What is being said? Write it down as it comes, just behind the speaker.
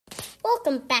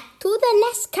Welcome back to the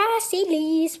NASCAR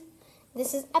series.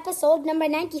 This is episode number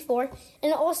 94,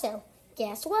 and also,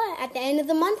 guess what? At the end of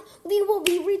the month, we will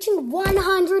be reaching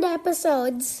 100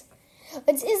 episodes.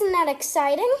 Isn't that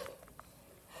exciting?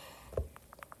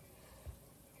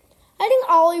 I think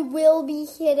Ollie will be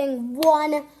hitting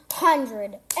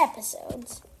 100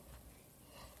 episodes.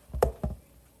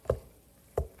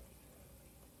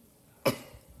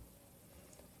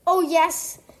 Oh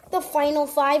yes, the final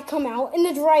 5 come out in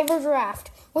the driver draft.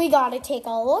 We gotta take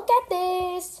a look at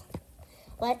this.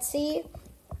 Let's see.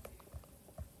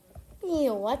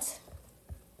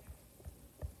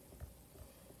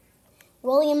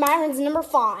 William Byron's number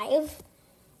 5.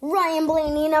 Ryan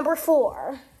Blaney number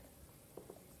 4.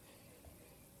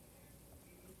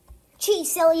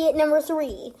 Chase Elliott number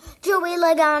 3. Joey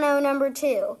Logano number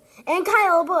 2. And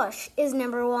Kyle Busch is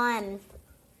number 1.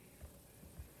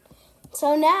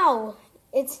 So now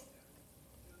it's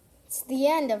the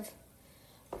end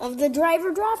of the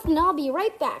driver draft, and I'll be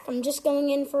right back. I'm just going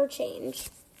in for a change.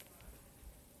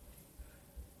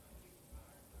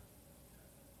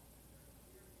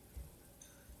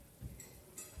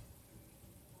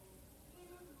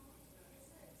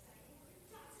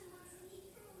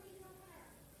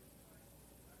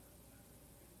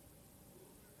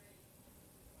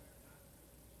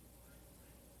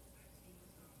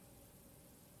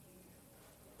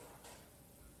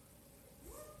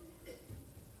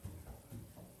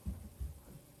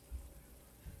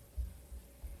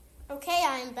 Okay,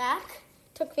 I'm back.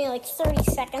 Took me like 30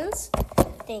 seconds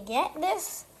to get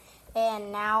this.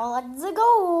 And now let's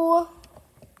go.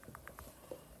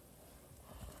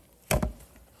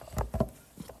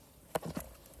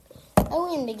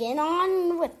 Oh, and begin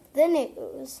on with the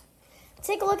news.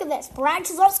 Take a look at this. Brad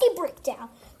Keselowski breakdown.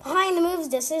 Behind the moves,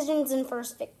 decisions, and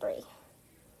first victory.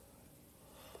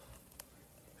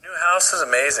 New house is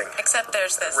amazing. Except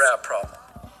there's this rat problem.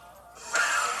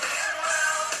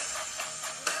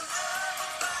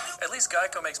 At least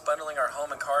Geico makes bundling our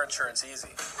home and car insurance easy.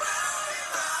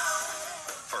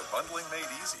 For bundling made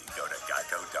easy, go to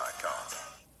geico.com.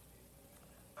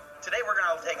 Today we're going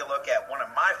to take a look at one of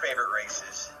my favorite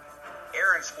races,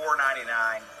 Aaron's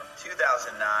 499 from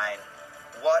 2009.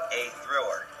 What a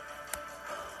thriller.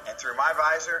 And through my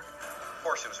visor, of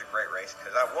course it was a great race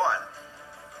because I won.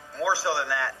 More so than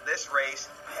that, this race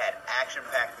had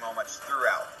action-packed moments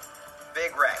throughout.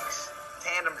 Big wrecks,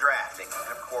 tandem drafting,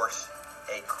 and of course,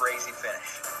 a crazy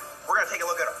finish. We're going to take a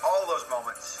look at all those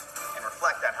moments and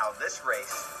reflect on how this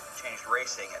race changed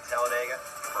racing at Talledega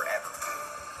forever.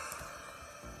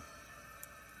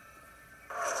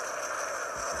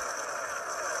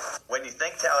 When you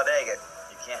think Talledega,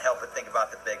 you can't help but think about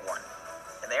the big one.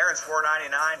 And the Aaron's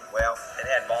 499, well, it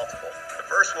had multiple. The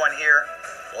first one here,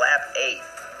 lap 8,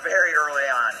 very early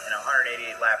on in a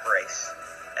 188-lap race.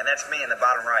 And that's me in the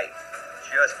bottom right,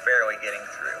 just barely getting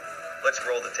through. Let's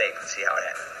roll the tape and see how it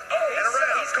happened. Oh, and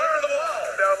around, car to the wall.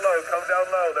 Come down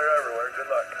low, they're everywhere. Good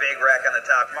luck. Big wreck on the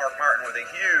top. Mark Martin with a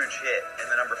huge hit in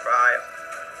the number 5.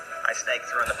 I snaked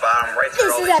through in the bottom, right through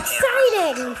all these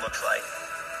exciting. cameras. It looks like.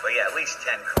 But yeah, at least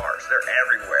 10 cars. They're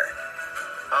everywhere.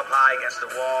 Up high against the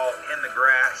wall, in the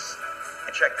grass.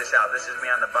 And check this out. This is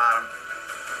me on the bottom.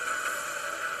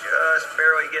 Just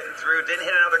barely getting through. Didn't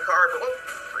hit another car, but whoop,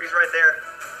 freeze right there.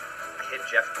 I hit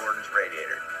Jeff Gordon's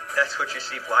radiator. That's what you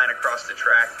see flying across the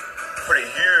track. Put a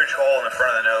huge hole in the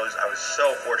front of the nose. I was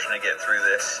so fortunate to get through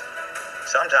this.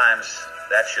 Sometimes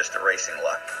that's just a racing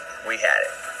luck. We had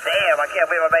it. Damn, I can't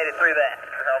believe I made it through that.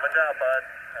 Hell of a job, bud.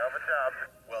 Hell of a job.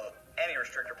 Well, any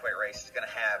restrictor plate race is going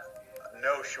to have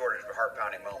no shortage of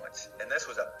heart-pounding moments. And this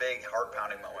was a big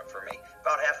heart-pounding moment for me.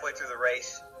 About halfway through the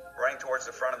race, running towards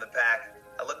the front of the pack,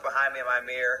 I look behind me in my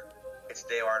mirror. It's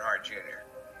Dale Earnhardt Jr.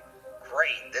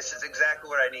 Great. This is exactly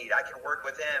what I need. I can work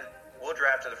with him. We'll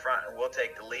draft to the front and we'll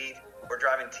take the lead. We're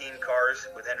driving team cars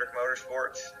with Hendrick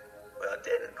Motorsports. Well, it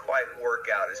didn't quite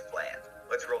work out as planned.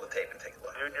 Let's roll the tape and take a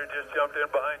look. Junior just jumped in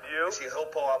behind you. See,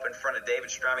 he'll pull up in front of David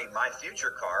Strummy, my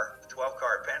future car, the 12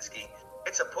 car at Penske.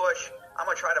 It's a push. I'm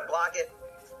going to try to block it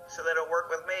so that it'll work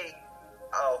with me.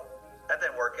 Oh, that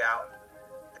didn't work out.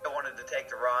 I wanted to take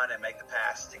the run and make the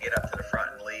pass to get up to the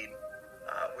front and lead.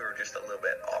 We were just a little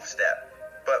bit off step.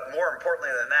 But more importantly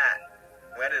than that,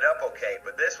 we ended up okay,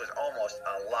 but this was almost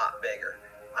a lot bigger.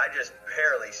 I just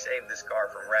barely saved this car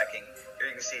from wrecking. Here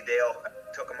you can see Dale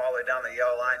took him all the way down the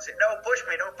yellow line and said, "No, push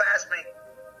me, don't pass me."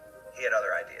 He had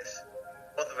other ideas.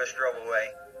 Both of us drove away,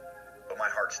 but my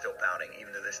heart's still pounding,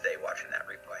 even to this day, watching that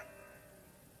replay.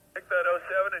 Take that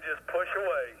 07 and just push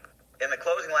away. In the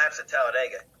closing laps at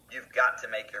Talledega, you've got to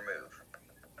make your move.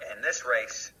 In this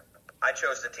race, I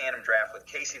chose the tandem draft with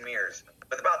Casey Mears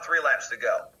with about 3 laps to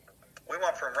go. We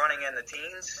went from running bring in the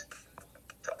teens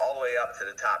to all the way up to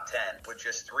the top 10 with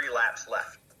just 3 laps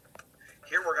left.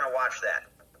 Here we're going to watch that,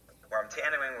 where I'm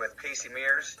tandeming with Casey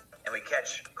Mears, and we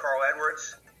catch Carl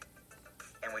Edwards,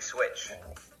 and we switch.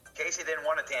 Casey didn't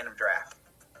want a tandem draft.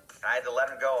 I had to let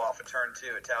him go off of turn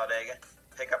 2 at Talledega,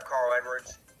 pick up Carl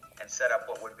Edwards, and set up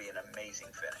what would be an amazing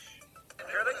finish.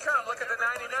 Here they come. Look at the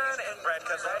 99 and Brad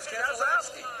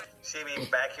Keselowski. See me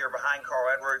back here behind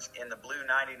Carl Edwards in the blue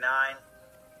 99,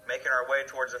 making our way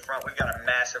towards the front. We've got a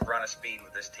massive run of speed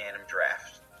with this tandem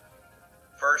draft.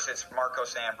 First, it's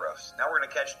Marcos Ambrose. Now we're going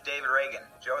to catch David Reagan,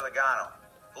 Joey Logano,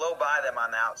 blow by them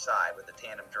on the outside with the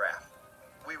tandem draft.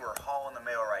 We were hauling the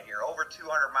mail right here, over 200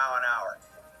 mile an hour.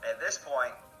 And at this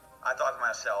point, I thought to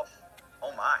myself,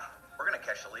 oh my, we're going to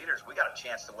catch the leaders. We got a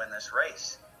chance to win this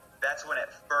race. That's when it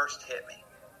first hit me.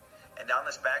 And down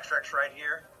this backstretch right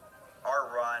here, our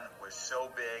run was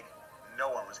so big, no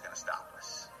one was going to stop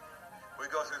us. We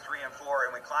go through 3 and 4,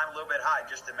 and we climb a little bit high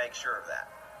just to make sure of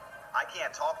that. I can't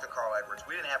talk to Carl Edwards.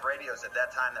 We didn't have radios at that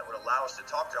time that would allow us to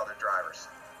talk to other drivers.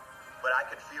 But I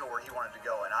could feel where he wanted to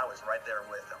go, and I was right there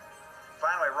with him.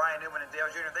 Finally, Ryan Newman and Dale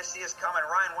Jr., they see us coming.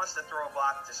 Ryan wants to throw a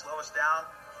block to slow us down,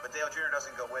 but Dale Jr.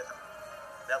 doesn't go with him.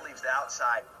 That leaves the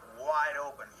outside wide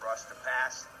open for us to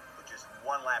pass with just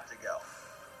 1 lap to go.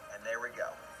 And there we go.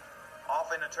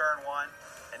 Off into turn 1,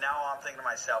 and now all I'm thinking to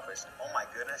myself is, oh my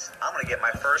goodness, I'm going to get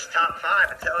my first top 5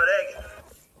 at Talledega.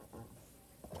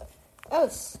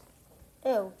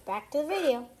 Oh, back to the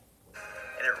video.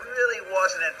 And it really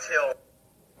wasn't until...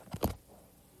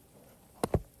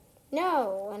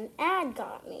 No, an ad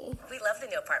got me. We love the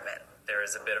new apartment. There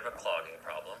is a bit of a clogging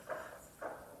problem.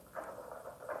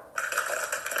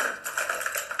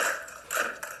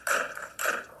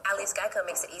 At least Geico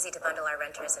makes it easy to bundle our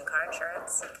renters and car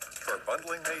insurance. For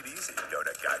bundling made easy, go to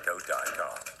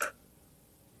geico.com.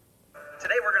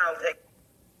 Today we're going to take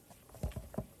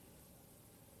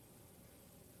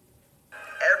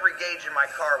every gauge in my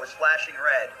car was flashing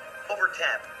red, over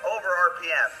temp, over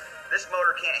RPM. This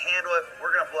motor can't handle it.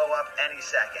 We're going to blow up any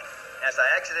second. As I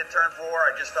exited turn 4,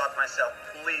 I just thought to myself,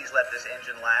 please let this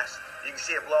engine last. You can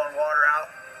see it blowing water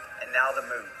out, and now the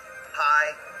move.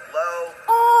 High, low.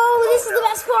 Oh, this is the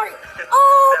best part.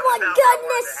 Oh my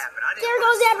goodness. There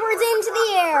goes Edwards into the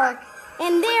air.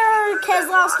 And there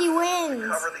Keselowski wins.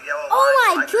 Oh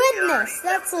my goodness.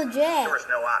 That's legit. There was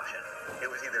no option. It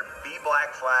was either be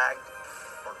black flagged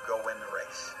or go win the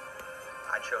race.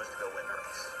 I chose to go win the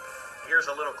race. Here's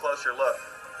a little closer look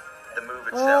at the move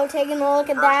Oh, itself. taking a look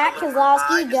at that.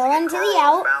 Keselowski going to the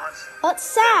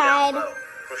outside.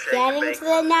 Getting to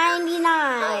the 99.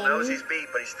 Carl knows he's beat,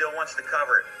 but he still wants to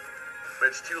cover it. But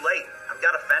it's too late. I've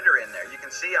got a fender in there. You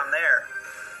can see I'm there.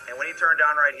 And when he turned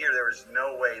down right here, there was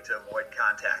no way to avoid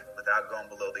contact without going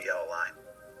below the yellow line.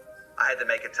 I had to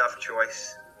make a tough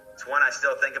choice. It's one I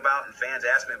still think about, and fans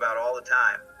ask me about all the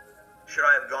time. Should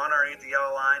I have gone underneath the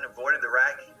yellow line, avoided the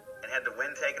wreck, and had the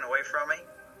win taken away from me?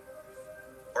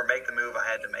 Or make the move I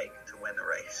had to make to win the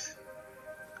race?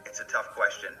 It's a tough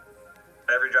question.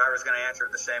 Not every driver's going to answer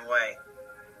it the same way.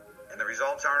 And the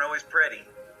results aren't always pretty.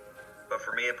 But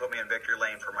for me, it put me in victory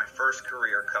lane for my first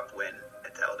career Cup win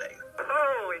at Talledega.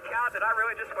 Holy cow, did I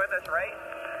really just win this race?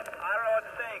 I don't know what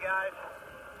to say, guys.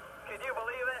 Can you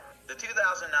believe it? The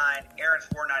 2009 Aaron's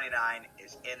 499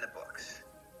 is in the books.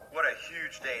 What a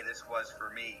huge day this was for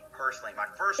me personally. My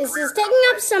first This career is taking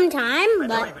Cup up some time, win.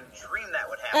 I but don't even dream that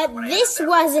would happen. when I this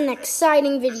entered that was an race.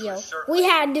 exciting This video. was certainly We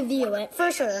had to view one of the it,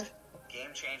 for sure. biggest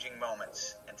game-changing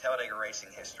moments in Talledega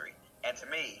racing history. And to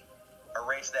me, a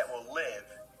race that will live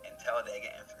in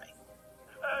Talledega infamy.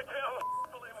 I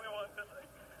can't believe we won this thing.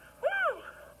 Woo!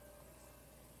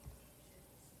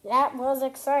 That was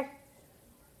exciting.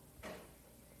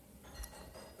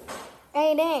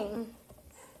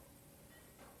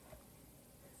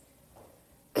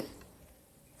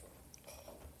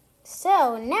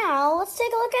 So now let's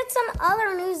take a look at some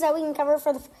other news that we can cover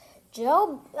for the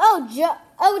Job.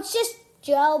 It's just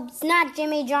Job's, not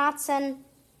Jimmy Johnson.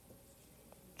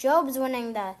 Job's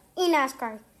winning the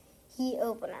NASCAR Heat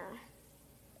opener.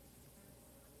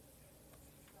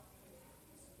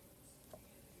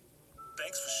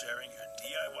 Thanks for sharing your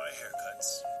DIY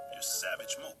haircuts. Your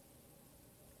savage move.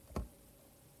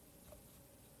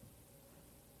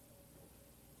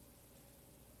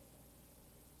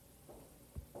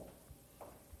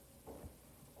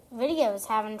 Video's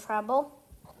having trouble.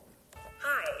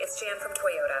 Hi, it's Jan from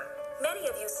Toyota. Many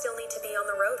of you still need to be on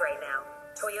the road right now.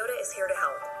 Toyota is here to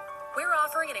help. We're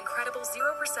offering an incredible 0%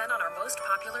 on our most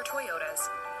popular Toyotas.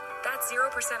 That's 0%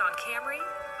 on Camry,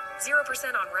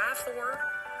 0% on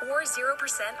RAV4, or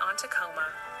 0% on Tacoma.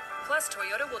 Plus,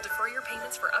 Toyota will defer your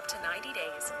payments for up to 90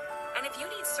 days. And if you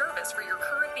need service for your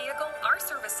current vehicle, our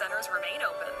service centers remain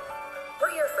open.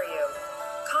 We're here for you.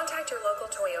 Contact your local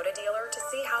Toyota dealer to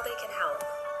see how they can help.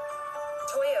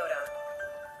 Toyota.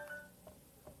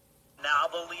 Now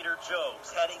the leader,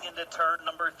 Jobs, heading into turn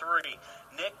number 3.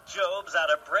 Nick Jobs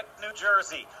out of Brick, New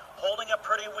Jersey, holding a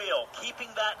pretty wheel, keeping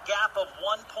that gap of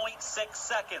 1.6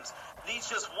 seconds. Needs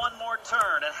just one more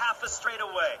turn and half a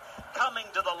straightaway. Coming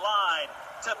to the line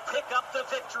to pick up the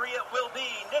victory, it will be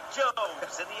Nick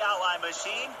Jobs in the Ally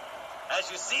machine. As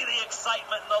you see the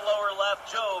excitement in the lower left,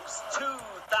 Jobs, $2,000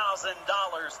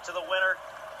 to the winner.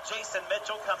 Jason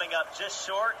Mitchell coming up just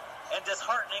short and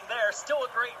disheartening there. Still a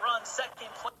great run, second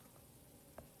place.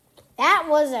 That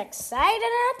was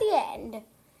exciting at the end.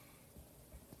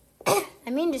 I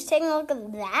mean, just taking a look at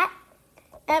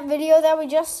that video that we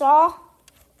just saw.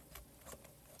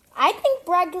 I think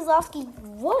Brad Keselowski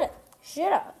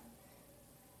should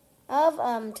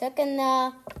have taken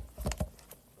the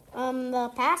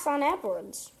pass on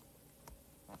Edwards.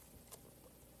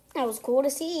 That was cool to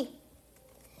see,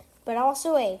 but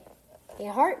also a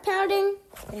heart-pounding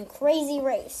and crazy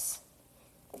race.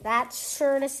 That's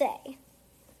sure to say.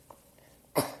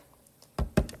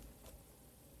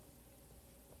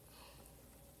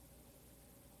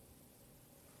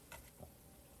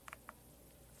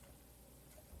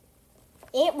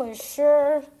 It was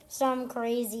sure some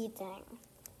crazy thing.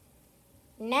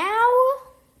 Now,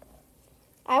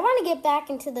 I want to get back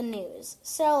into the news,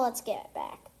 so let's get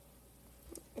back.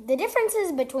 The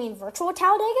differences between virtual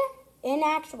Talledega and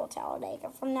actual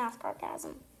Talledega from NASCAR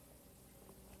Chasm.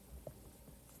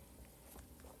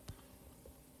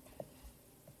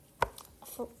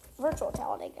 Virtual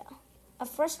Talledega. A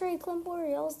frustrated Clint Boyer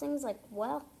yells things like,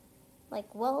 well,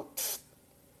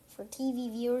 for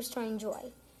TV viewers to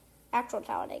enjoy. Actual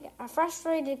Talledega. A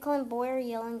frustrated Clint Boyer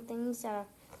yelling things that are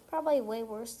probably way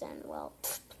worse than,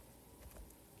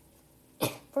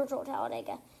 virtual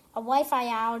Talledega. A Wi-Fi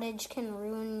outage can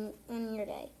ruin your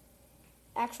day.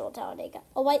 Actual Talledega.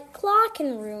 A white claw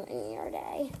can ruin your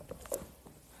day.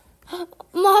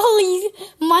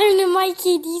 My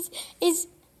kitties is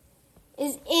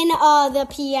in the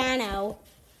piano.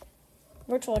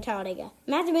 Virtual Talledega.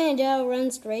 Matthew Banjo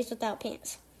runs the race without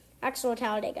pants. Actual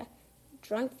Talledega.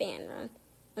 Drunk fan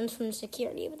runs from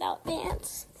security without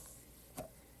pants.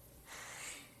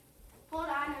 Hold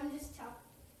on, I'm just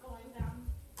going down.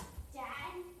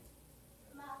 Dad,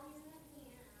 Molly's in the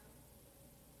piano.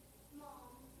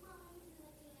 Mom, Molly's in the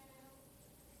piano.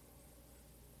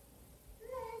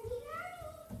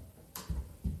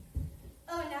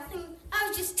 Oh, nothing. I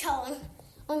was just telling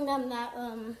them that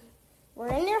we're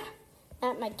in there.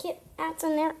 That my cat's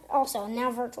in there. Also,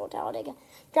 now virtual Talledega.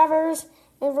 Drivers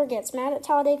over gets mad at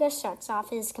Talledega, shuts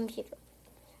off his computer.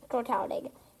 Virtual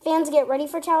Talledega. Fans get ready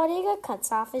for Talledega,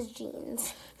 cuts off his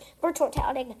jeans. Virtual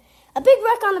Talledega. A big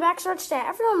wreck on the backstretch that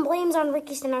everyone blames on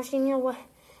Ricky Stenhouse Jr.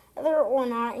 Whether or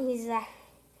not he's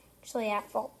actually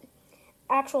at fault.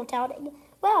 Actual Talledega.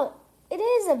 Well, it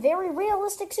is a very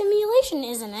realistic simulation,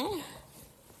 isn't it?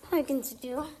 I can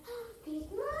do.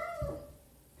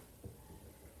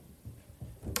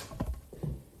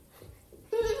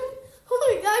 Oh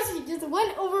my gosh, he just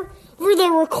went over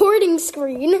the recording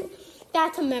screen.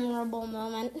 That's a memorable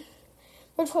moment.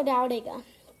 Virtual Talledega.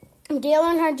 Dale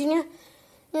Earnhardt Jr.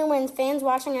 wins. Fans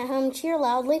watching at home cheer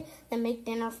loudly, then make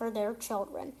dinner for their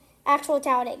children. Actual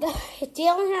Talledega.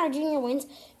 Dale Earnhardt Jr. wins.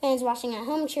 Fans watching at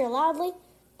home cheer loudly,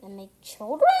 then make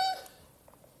children?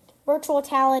 Virtual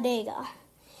Talledega.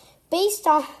 Based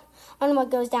on what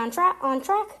goes down on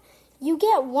track, you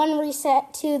get one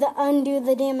reset to undo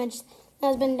the damage that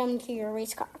has been done to your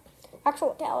race car.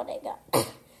 Actual Talledega.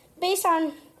 Based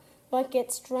on what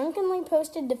gets drunkenly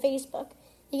posted to Facebook,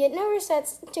 you get no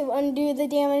resets to undo the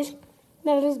damage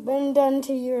that has been done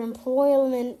to your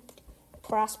employment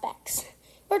prospects.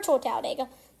 Virtual Talledega.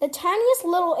 The tiniest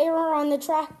little error on the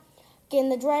track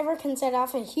and the driver can set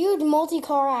off a huge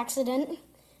multi-car accident,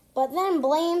 but then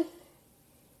blame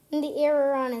the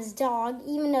error on his dog,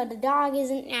 even though the dog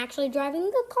isn't actually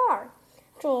driving the car.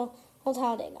 Virtual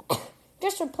Talledega.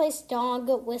 Just replace dog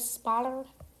with spotter.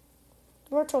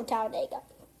 Virtual Talledega.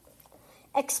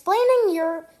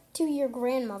 Explaining to your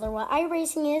grandmother what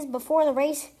iRacing is before the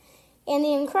race and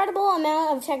the incredible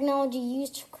amount of technology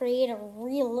used to create a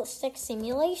realistic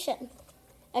simulation.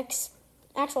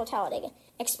 Actual Talledega.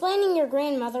 Explaining your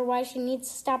grandmother why she needs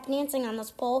to stop dancing on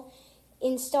this pole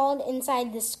installed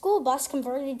inside the school bus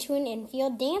converted to an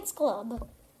infield dance club.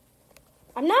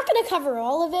 I'm not going to cover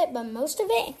all of it, but most of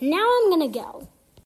it. Now I'm going to go.